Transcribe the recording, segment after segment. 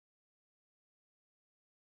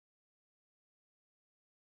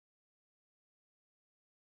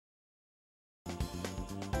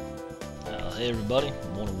Hey everybody,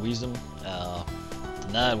 I'm One of Wisdom.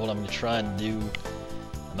 Tonight what I'm going to try and do,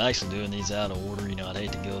 I'm actually doing these out of order. I'd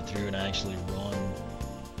hate to go through and actually run,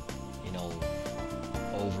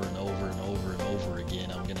 over and over and over and over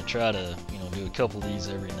again. I'm going to try to, do a couple of these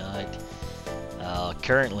every night.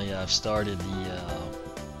 Currently I've started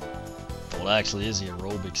what actually is the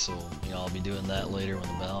aerobics, so, I'll be doing that later when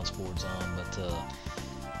the balance board's on, but,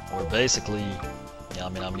 we're basically,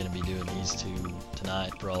 I'm going to be doing these two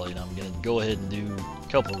tonight probably, and I'm going to go ahead and do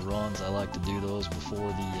a couple of runs. I like to do those before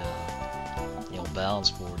the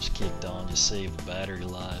balance board's kicked on, just save the battery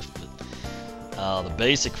life. But the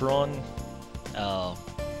basic run,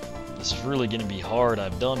 this is really going to be hard.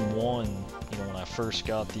 I've done one, when I first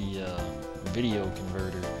got the video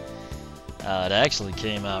converter. It actually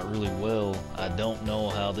came out really well. I don't know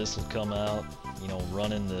how this will come out,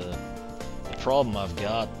 running the problem I've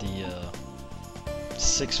got, the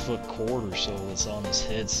 6-foot cord or so that's on this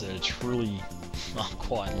headset. It's really not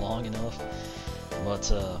quite long enough,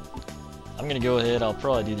 but I'm gonna go ahead. I'll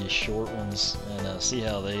probably do these short ones and see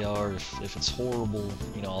how they are. If it's horrible,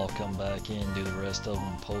 I'll come back in, do the rest of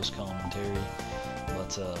them post commentary.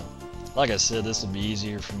 But like I said, this will be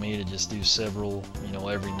easier for me to just do several,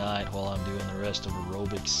 every night while I'm doing the rest of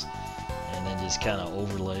aerobics, and then just kind of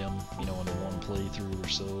overlay them, into one playthrough or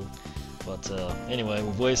so. But anyway,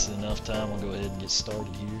 we've wasted enough time. We'll go ahead and get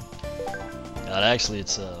started here. Actually,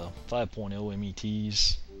 it's 5.0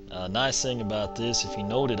 METs. Nice thing about this, if you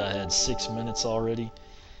noted, I had 6 minutes already.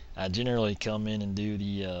 I generally come in and do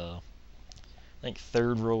the, I think,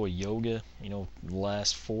 third row of yoga, the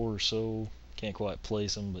last 4 or so. Can't quite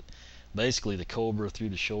place them, but basically the cobra through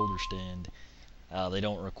the shoulder stand. They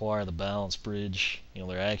don't require the balance bridge.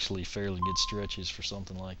 They're actually fairly good stretches for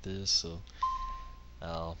something like this. So,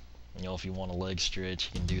 if you want a leg stretch,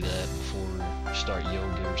 you can do that before you start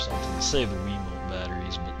yoga or something. Save the Wiimote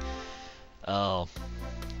batteries. But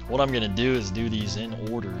what I'm going to do is do these in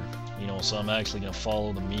order. So I'm actually going to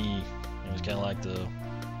follow the me. It's kind of like the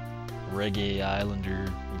Reggae Islander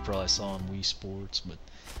you probably saw on Wii Sports. But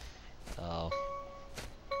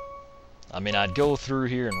I'd go through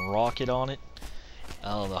here and rock it on it.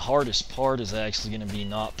 The hardest part is actually going to be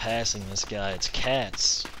not passing this guy. It's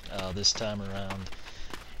cats this time around.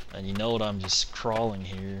 And you know what, I'm just crawling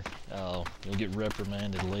here. You'll get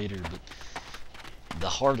reprimanded later, but the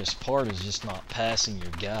hardest part is just not passing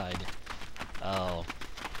your guide.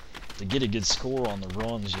 To get a good score on the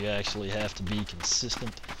runs, you actually have to be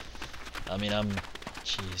consistent.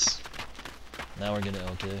 Jeez. Now we're gonna,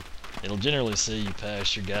 okay. It'll generally say you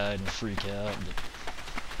passed your guide and freak out, but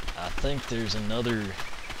I think there's another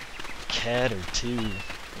cat or two.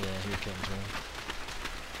 Yeah, here comes one.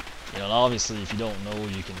 And obviously, if you don't know,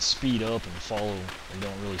 you can speed up and follow. You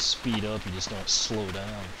don't really speed up, you just don't slow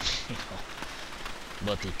down.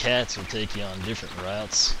 But the cats will take you on different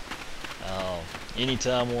routes.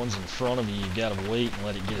 Anytime one's in front of you, you've got to wait and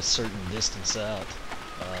let it get a certain distance out.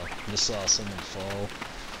 Just saw someone fall.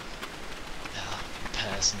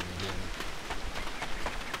 Passing again.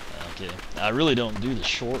 Okay, I really don't do the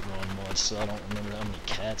short run much, so I don't remember how many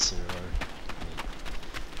cats there are.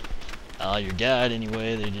 Your guide,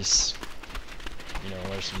 anyway, they just,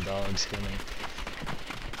 there's some dogs coming.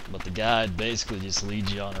 But the guide basically just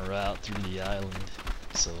leads you on a route through the island.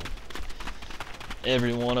 So,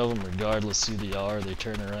 every one of them, regardless who they are, they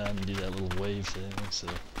turn around and do that little wave thing. So,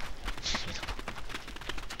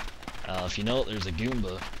 if you know, there's a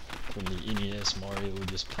Goomba from the NES Mario we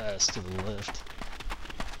just passed to the left.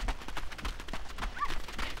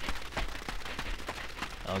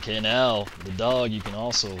 Okay, now, the dog you can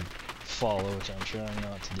also follow, which I'm trying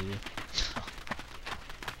not to do.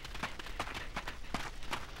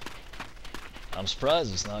 I'm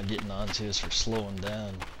surprised it's not getting onto us for slowing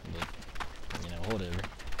down, but, whatever.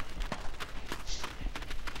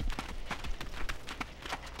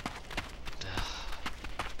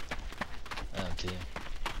 Okay.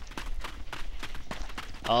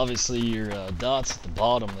 Obviously, your dots at the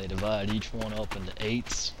bottom, they divide each one up into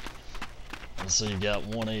eighths. And so you've got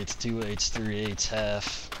 1/8, 2/8, 3/8,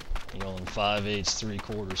 half, and 5/8,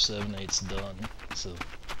 3/4, 7/8 done. So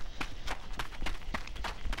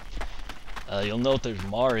you'll note there's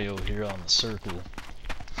Mario here on the circle,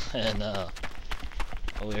 and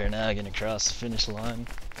we are now going to cross the finish line.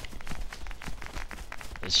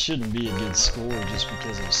 It shouldn't be a good score just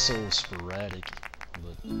because it's so sporadic,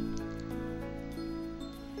 but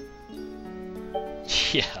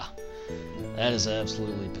yeah, that is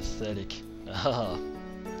absolutely pathetic.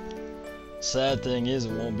 Sad thing is,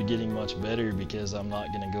 it won't be getting much better because I'm not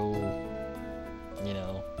gonna go,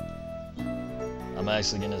 I'm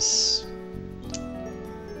actually gonna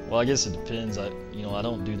Well, I guess it depends. I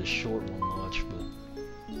don't do the short one much, but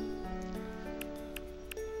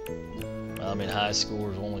I mean, high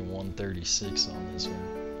score is only 136 on this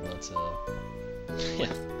one. But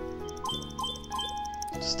yeah,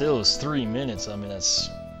 still it's 3 minutes. I mean, that's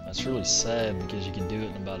really sad because you can do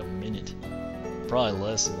it in about a minute. Probably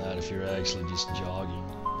less than that if you're actually just jogging.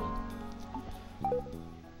 But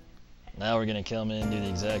now we're gonna come in and do the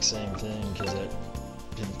exact same thing because it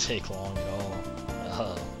didn't take long at all.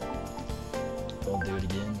 We'll do it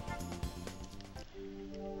again.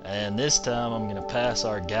 And this time I'm gonna pass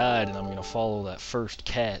our guide and I'm gonna follow that first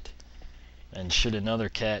cat. And should another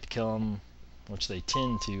cat come, which they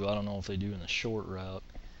tend to, I don't know if they do in the short route,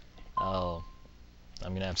 I'm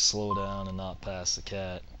gonna have to slow down and not pass the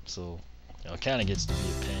cat. So it kind of gets to be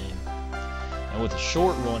a pain. And with a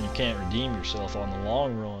short run, you can't redeem yourself. On the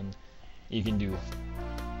long run, you can do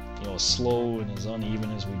as slow and as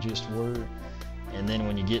uneven as we just were. And then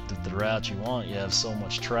when you get to the route you want, you have so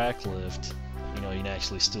much track left, you can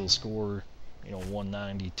actually still score,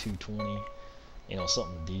 190, 220,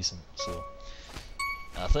 something decent. So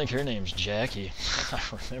I think her name's Jackie. I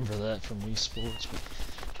remember that from Wii Sports.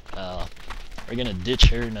 But we're gonna ditch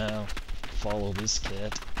her now, follow this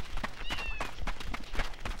cat.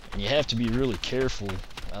 And you have to be really careful.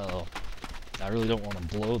 I really don't want to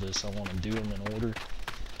blow this. I want to do them in order.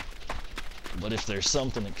 But if there's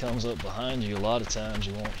something that comes up behind you, a lot of times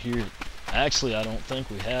you won't hear it. Actually, I don't think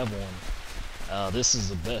we have one. This is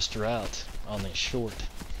the best route on this short.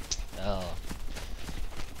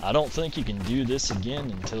 I don't think you can do this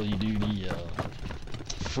again until you do the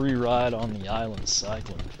free ride on the island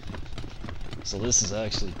cycling. So this is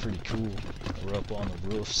actually pretty cool. We're up on the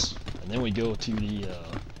roofs. And then we go to the,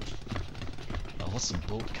 what's the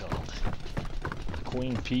boat called?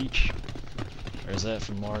 Queen Peach? Or is that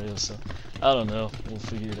from Mario? So I don't know. We'll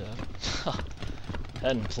figure it out.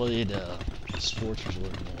 Hadn't played Sports Resort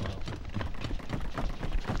in a while.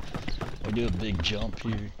 We do a big jump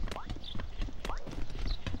here.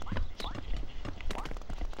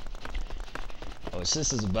 Which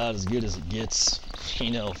this is about as good as it gets,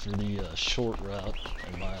 for the short route,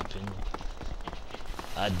 in my opinion.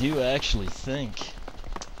 I do actually think,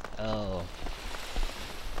 I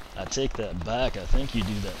take that back, I think you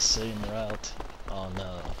do that same route on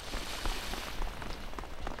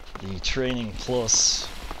the Training Plus,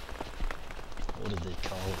 what did they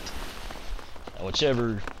call it?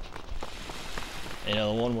 Whichever,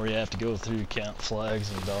 the one where you have to go through, count flags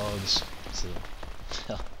and dogs, so,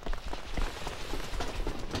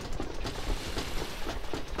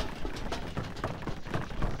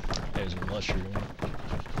 there's a mushroom.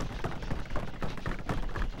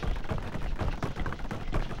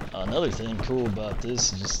 Another thing cool about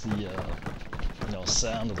this is just the,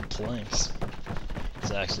 sound of the planks.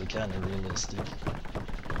 It's actually kind of realistic.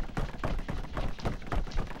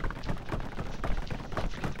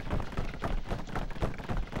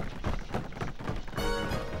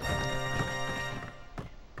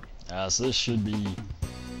 So this should be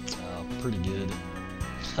pretty good.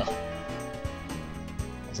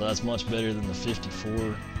 So that's much better than the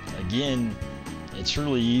 54. Again, it's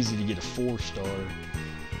really easy to get a 4-star.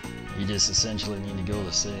 You just essentially need to go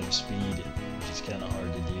the same speed, which is kind of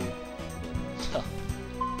hard to do. But,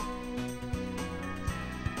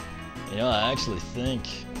 I actually think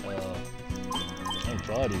I can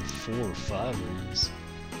probably do 4 or 5 of these.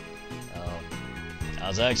 I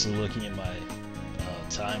was actually looking at my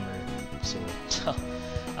timer, so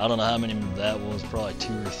I don't know how many that was, probably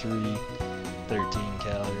 2 or 3, 13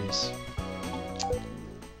 calories.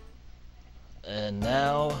 And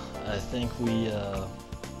now I think we there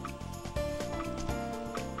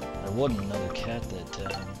wasn't another cat that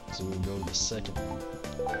time, so we'll go to the second one.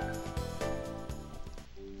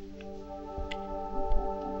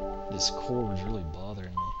 This cord's really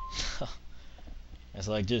bothering me. It's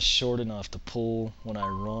like just short enough to pull when I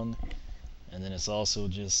run, and then it's also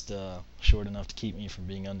just short enough to keep me from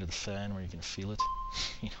being under the fan where you can feel it,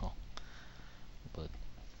 But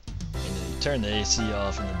you turn the AC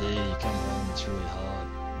off in the day, you come home, it's really hot.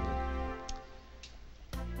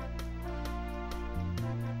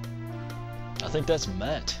 But I think that's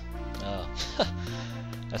Matt.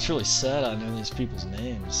 That's really sad. I know these people's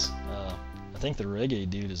names. I think the reggae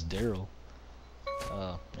dude is Daryl.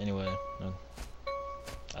 Anyway,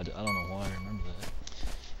 I don't know why I remember that.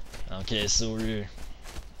 Okay, so we're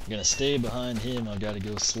gonna stay behind him. I've got to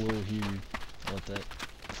go slow here. Let that.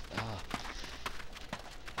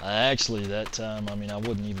 I actually, that time, I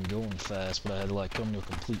wasn't even going fast, but I had to come to a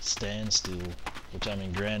complete standstill. Which,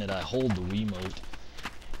 granted, I hold the Wiimote.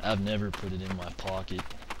 I've never put it in my pocket.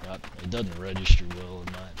 It doesn't register well,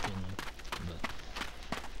 in my opinion. But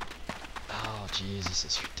jeez, this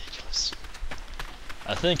is ridiculous.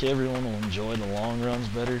 I think everyone will enjoy the long runs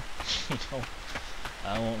better. You know,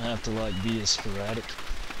 I won't have to like be as sporadic.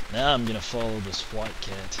 Now I'm gonna follow this white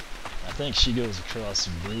cat. I think she goes across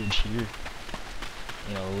the bridge here.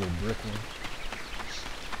 You know, a little brick one.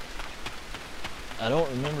 I don't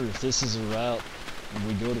remember if this is a route when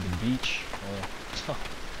we go to the beach or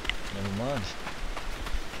never mind.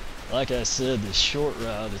 Like I said, this short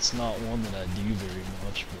route, it's not one that I do very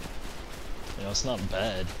much, but you know, it's not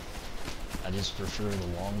bad. I just prefer the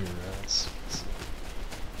longer routes. So.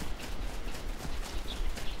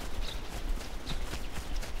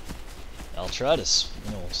 I'll try to,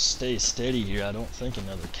 you know, stay steady here. I don't think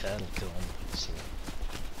another cat will kill me. So.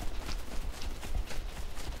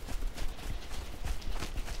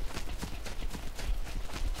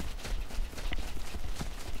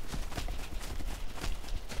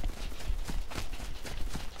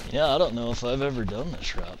 Yeah, I don't know if I've ever done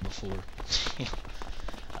this route before.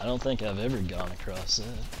 I don't think I've ever gone across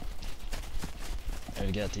that.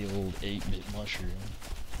 I got the old 8-bit mushroom.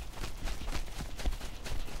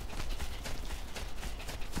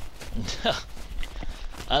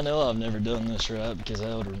 I know I've never done this route because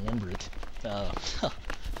I would remember it.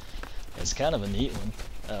 It's kind of a neat one.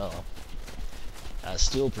 I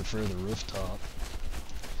still prefer the rooftop.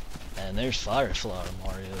 And there's Fireflower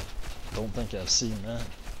Mario. Don't think I've seen that.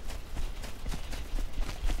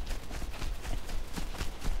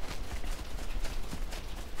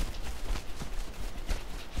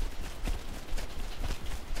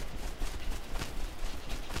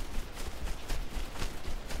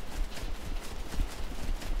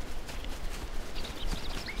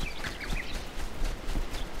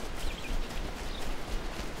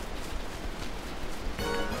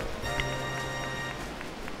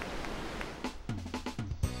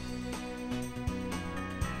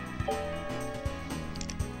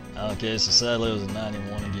 Okay, so sadly it was a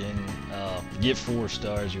 91 again. You get 4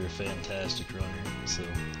 stars, you're a fantastic runner. So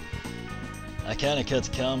I kind of cut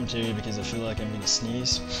the commentary because I feel like I'm gonna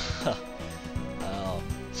sneeze.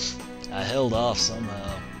 I held off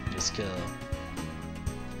somehow, just cause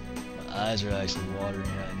my eyes are actually watering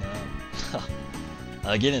right now.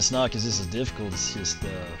 Again, it's not because this is difficult, it's just,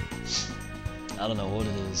 I don't know what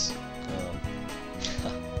it is.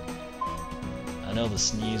 I know the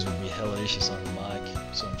sneeze would be hellacious on the mic,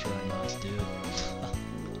 so I'm trying not to do it.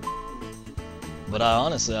 But I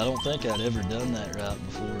don't think I'd ever done that route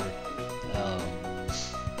before.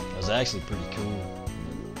 It was actually pretty cool.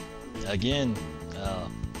 But again, I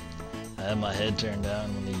had my head turned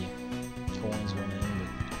down when the coins went in,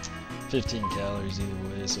 but 15 calories either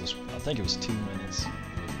way, so I think it was 2 minutes.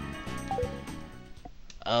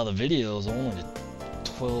 The video is only at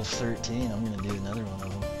 12:13. I'm gonna do another one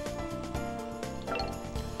of them.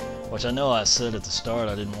 Which I know I said at the start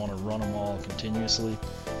I didn't want to run them all continuously,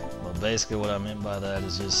 but basically what I meant by that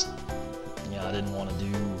is just, you know, I didn't want to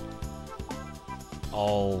do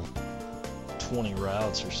all 20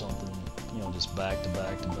 routes or something, you know, just back to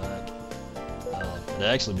back to back. It'd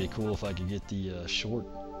actually be cool if I could get the short,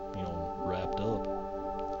 you know, wrapped up.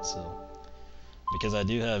 So, because I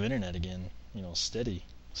do have internet again, you know, steady,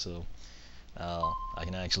 so I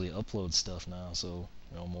can actually upload stuff now, so,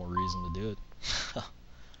 you know, more reason to do it.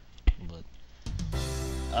 But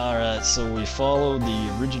alright, so we followed the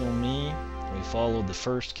original me, we followed the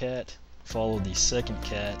first cat, followed the second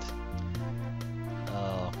cat.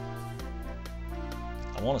 I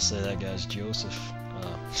want to say that guy's Joseph.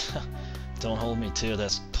 Don't hold me to it,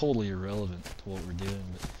 that's totally irrelevant to what we're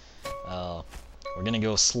doing. But we're gonna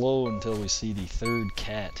go slow until we see the third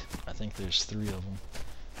cat. I think there's 3 of them.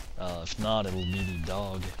 If not, it'll be the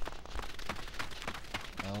dog.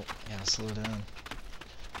 Oh, gotta slow down.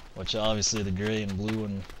 Which obviously the gray and blue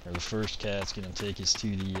one, or the first cat's gonna take us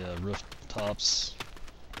to the rooftops.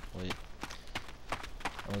 Wait,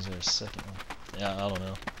 was there a second one? Yeah, I don't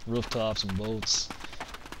know. Rooftops and boats.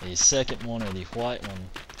 The second one, or the white one,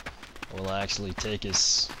 will actually take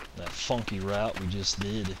us that funky route we just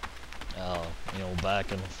did. You know,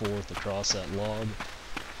 back and forth across that log.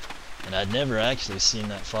 And I'd never actually seen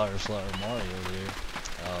that Fireflower Mario there.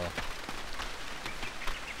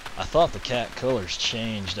 I thought the cat colors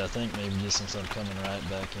changed. I think maybe just since I'm coming right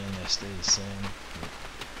back in, they stay the same.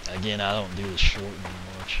 But again, I don't do the short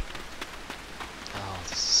one much. Oh,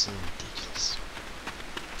 this is so ridiculous.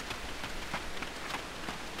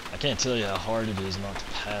 I can't tell you how hard it is not to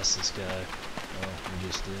pass this guy. Well, we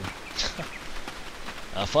just did.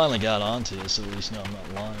 I finally got onto it, so at least now I'm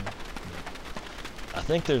not lying. But I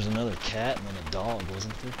think there's another cat and then a dog,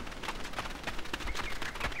 wasn't there?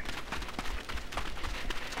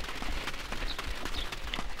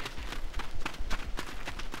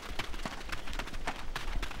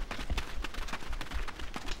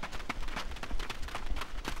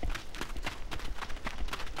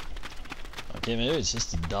 Okay, maybe it's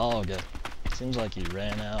just a dog. Seems like he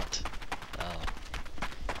ran out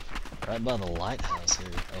right by the lighthouse here.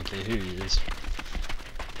 Okay, here he is.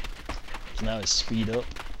 So now I speed up.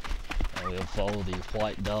 And we'll follow the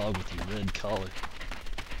white dog with the red collar.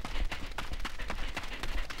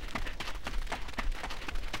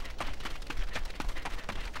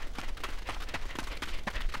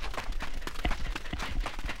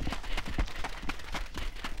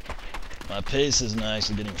 My pace isn't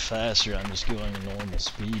actually getting faster, I'm just going at normal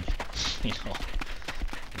speed, you know.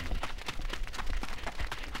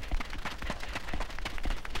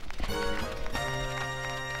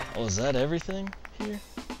 Oh, is that everything here?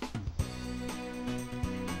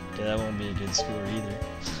 Okay, that won't be a good score either.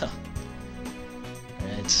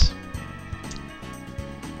 Alright.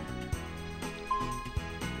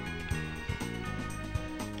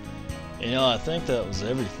 You know, I think that was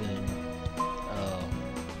everything.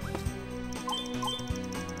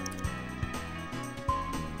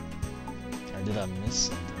 Or did I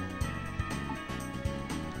miss something?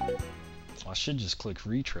 I should just click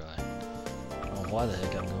retry. I don't know why the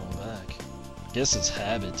heck I'm going back. I guess it's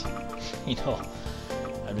habit. You know,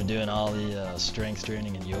 after doing all the strength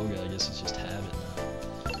training and yoga, I guess it's just habit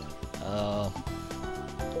now.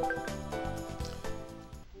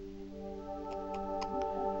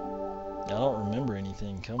 I don't remember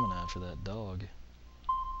anything coming after that dog.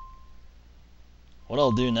 What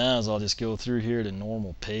I'll do now is I'll just go through here at a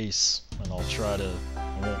normal pace, and I'll try to,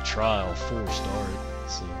 I'll force start it,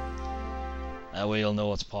 so that way you'll know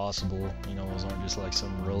what's possible, you know, those aren't just like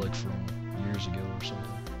some relic from years ago or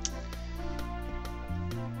something.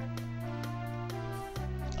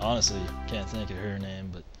 Honestly, can't think of her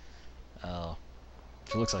name, but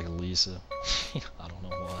she looks like Elisa. I don't know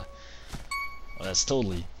why. Well, that's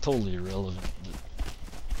totally irrelevant.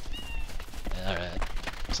 Alright,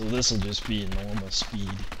 so this will just be a normal speed.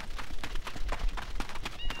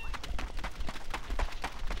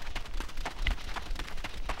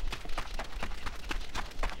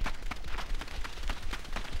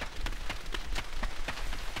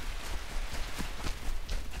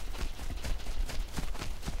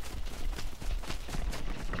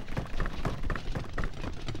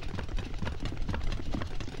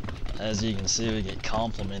 As you can see, we get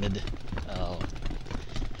complimented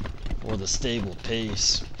for the stable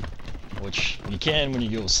pace, which you can when you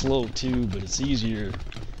go slow too, but it's easier,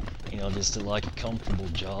 you know, just to like a comfortable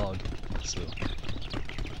jog. So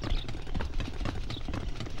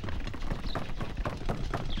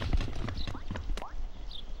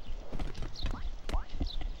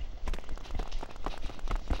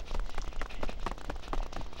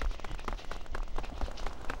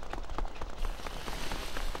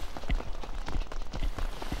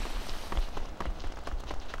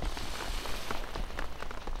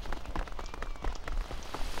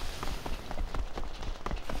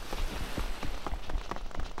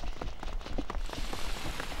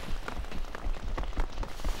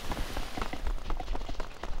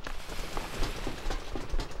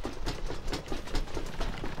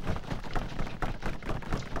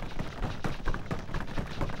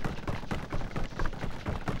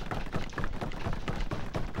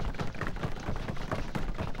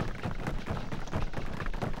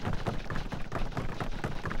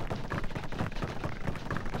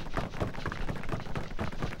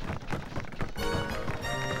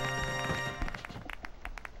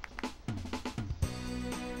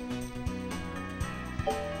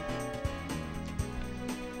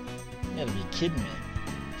you gotta be kidding me.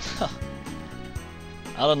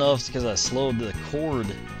 I don't know if it's because I slowed the cord.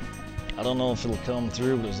 I don't know if it'll come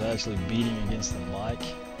through, but it was actually beating against the mic.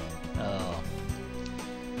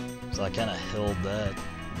 So I kind of held that.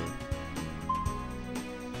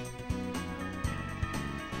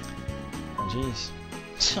 Oh, jeez.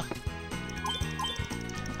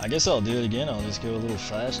 I guess I'll do it again. I'll just go a little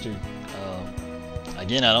faster.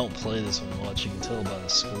 Again, I don't play this one much. You can tell by the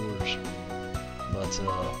scores. But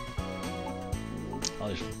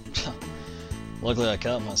I'll just luckily I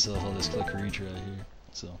caught myself. I'll just click retry here.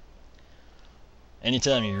 So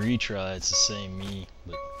anytime you retry, it's the same me.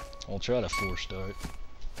 But I'll try to force start.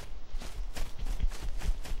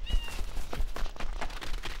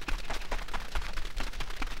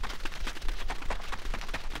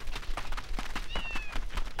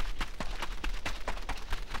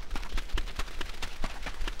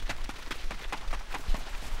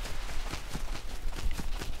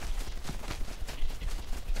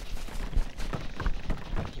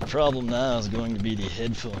 The problem now is going to be the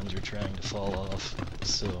headphones are trying to fall off,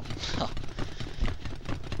 so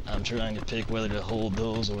I'm trying to pick whether to hold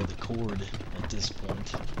those or the cord at this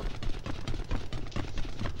point.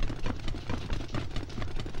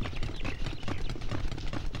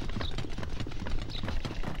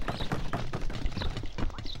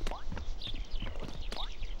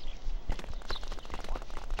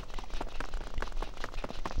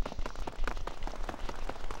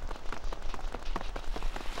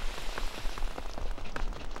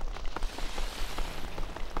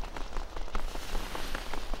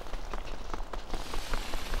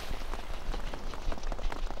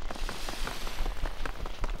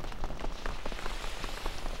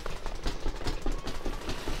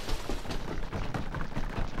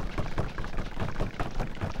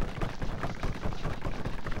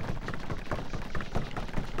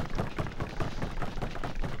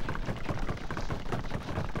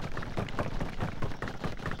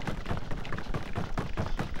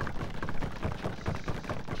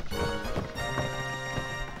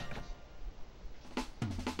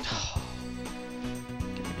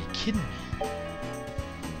 kidding me?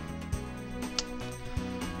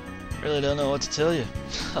 Really don't know what to tell you.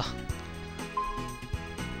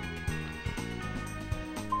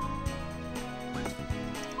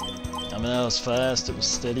 I mean, that was fast, it was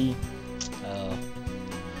steady.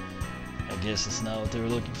 I guess it's not what they were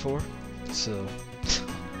looking for, so...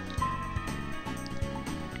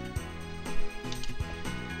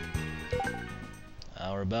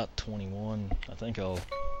 We're about 21. I think I'll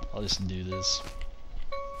just do this.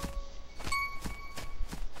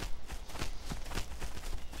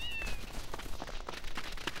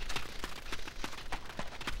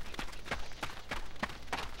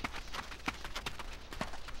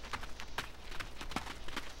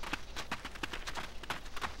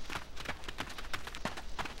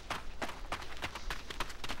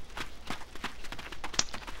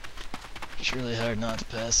 It's really hard not to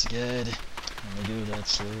pass the guide when they go that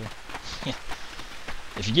slow.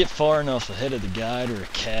 If you get far enough ahead of the guide or a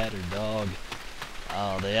cat or dog,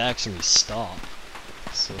 they actually stop.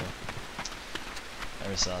 So, I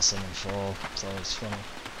never saw someone fall. It's always funny.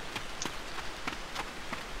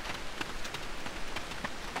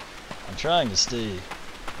 I'm trying to stay.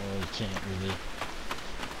 Well, you can't really.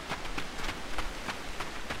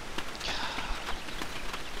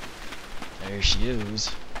 There she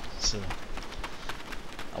goes. So,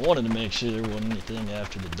 I wanted to make sure there wasn't anything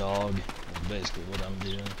after the dog. That's basically what I'm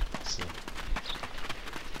doing. So.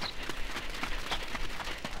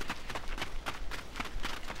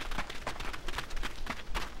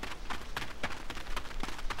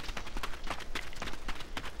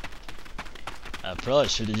 I probably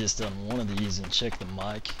should have just done one of these and checked the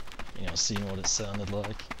mic, you know, seeing what it sounded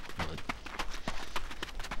like. But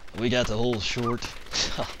we got the whole short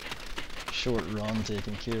run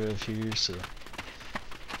taken care of here, so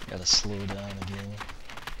gotta slow down again.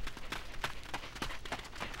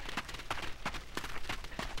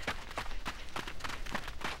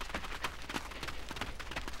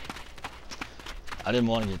 I didn't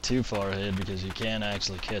want to get too far ahead because you can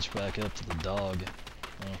actually catch back up to the dog.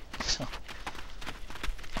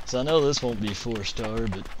 So I know this won't be 4-star,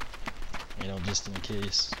 but you know, just in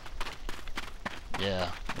case.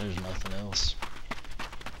 Yeah, there's nothing else.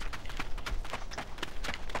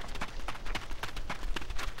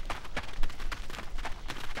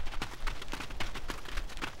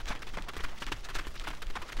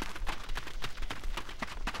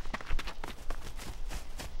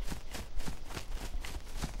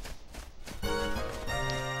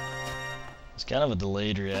 It's kind of a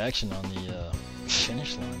delayed reaction on the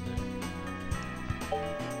finish line there.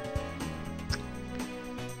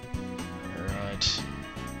 Alright.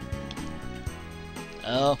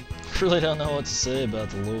 Really don't know what to say about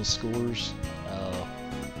the low scores.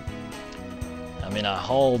 I mean, I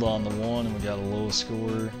hauled on the one and we got a low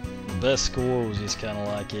score. The best score was just kind of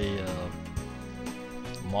like a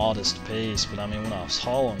modest pace, but I mean, when I was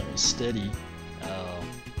hauling, it was steady.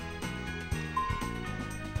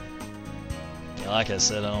 Like I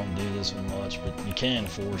said, I don't do this one much, but you can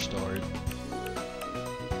 4-star it.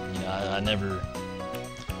 You know,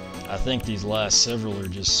 I think these last several are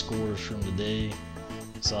just scores from the day.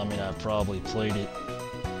 So I mean, I've probably played it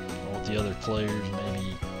with the other players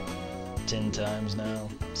maybe 10 times now.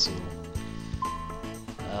 So,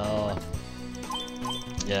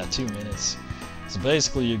 yeah, 2 minutes. So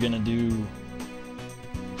basically, you're gonna do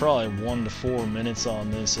probably 1 to 4 minutes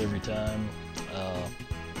on this every time.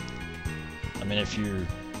 I mean, if you're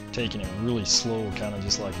taking it really slow, kind of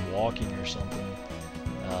just like walking or something,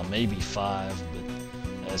 maybe 5,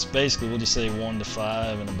 but it's basically, we'll just say 1 to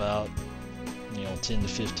 5 and about, you know, 10 to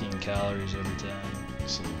 15 calories every time.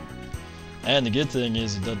 So, and the good thing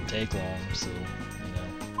is it doesn't take long, so, you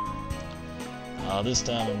know. This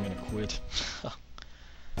time I'm gonna quit.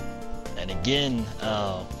 And again,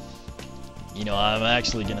 you know, I'm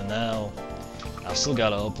actually gonna now, I've still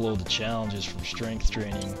got to upload the challenges from strength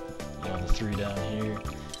training. You know, the 3 down here.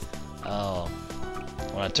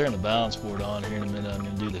 When I turn the balance board on here in a minute, I'm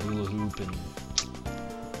going to do the hula hoop and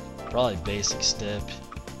probably basic step,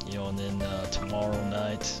 you know, and then tomorrow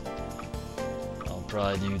night I'll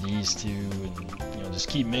probably do these 2 and, you know, just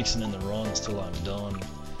keep mixing in the runs till I'm done.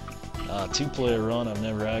 2-player run I've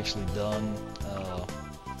never actually done.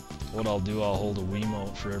 What I'll do, I'll hold a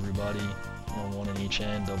Wiimote for everybody, you know, 1 in each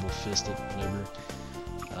hand, double fist it, whatever.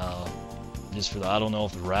 Just for the, I don't know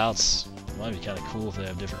if the routes, it might be kind of cool if they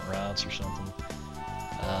have different routes or something.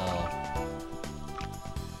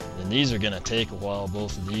 And these are going to take a while,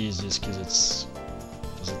 both of these, just because it's,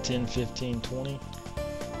 is it 10, 15, 20?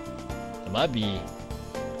 It might be,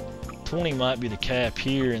 20 might be the cap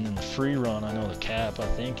here, and then the free run, I know the cap, I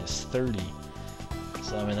think, is 30.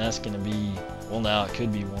 So, I mean, that's going to be well, now it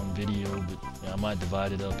could be one video, but you know, I might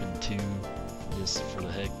divide it up in two, just for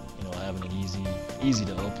the heck, you know, having it easy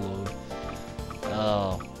to upload.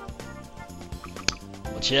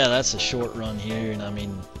 But yeah, that's a short run here, and I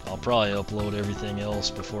mean, I'll probably upload everything else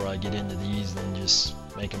before I get into these, then just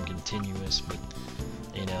make them continuous. But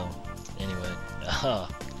you know, anyway,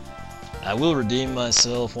 I will redeem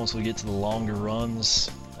myself once we get to the longer runs.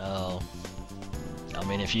 I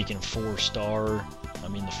mean, if you can 4-star, I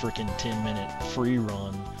mean, the freaking 10-minute free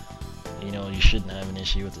run, you know, you shouldn't have an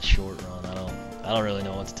issue with the short run. I don't really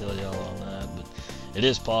know what to tell y'all on that, but it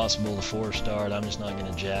is possible to 4-star it. I'm just not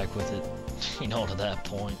gonna jack with it, you know, to that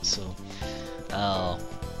point. So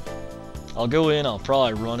I'll go in, I'll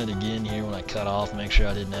probably run it again here when I cut off, make sure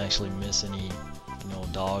I didn't actually miss any, you know,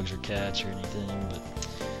 dogs or cats or anything.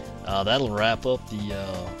 But that'll wrap up the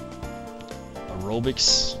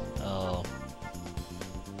aerobics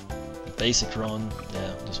basic run.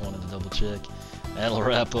 Yeah, just wanted to double check. That'll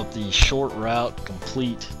wrap up the short route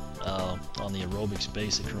complete on the aerobics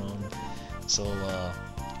basic run. So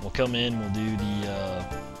we'll come in, we'll do the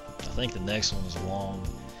I think the next one is long.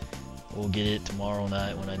 We'll get it tomorrow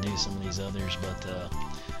night when I do some of these others. But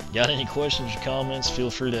got any questions or comments,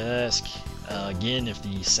 feel free to ask. Again, if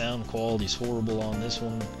the sound quality is horrible on this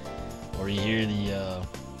one, or you hear the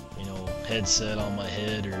you know, headset on my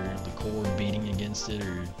head, or the cord beating against it,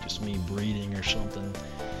 or just me breathing or something,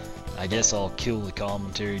 I guess I'll kill the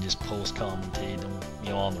commentary, just post-commentate them, you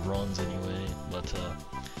know, on the runs anyway. But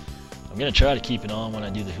I'm gonna try to keep it on when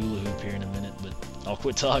I do the hula hoop here in a minute, but I'll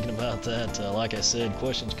quit talking about that. Like I said,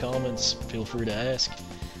 questions, comments, feel free to ask.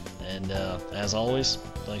 And as always,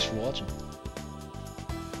 thanks for watching.